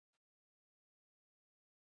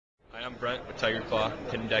Hi, I'm Brent with Tiger Claw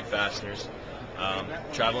Hidden Deck Fasteners.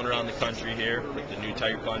 Traveling around the country here with the new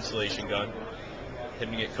Tiger Claw installation gun,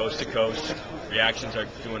 hitting it coast to coast. Reactions are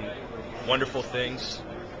doing wonderful things.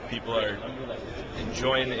 People are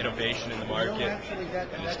enjoying the innovation in the market,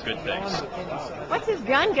 and it's good things. What's this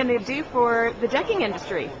gun going to do for the decking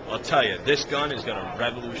industry? I'll tell you, this gun is going to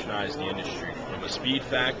revolutionize the industry from a speed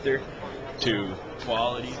factor to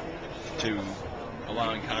quality to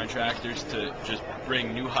allowing contractors to just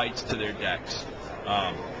bring new heights to their decks.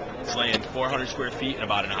 It's laying 400 square feet in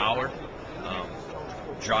about an hour,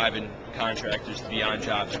 driving contractors to be on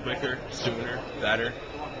jobs quicker, sooner, better.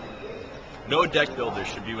 No deck builder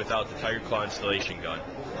should be without the Tiger Claw installation gun.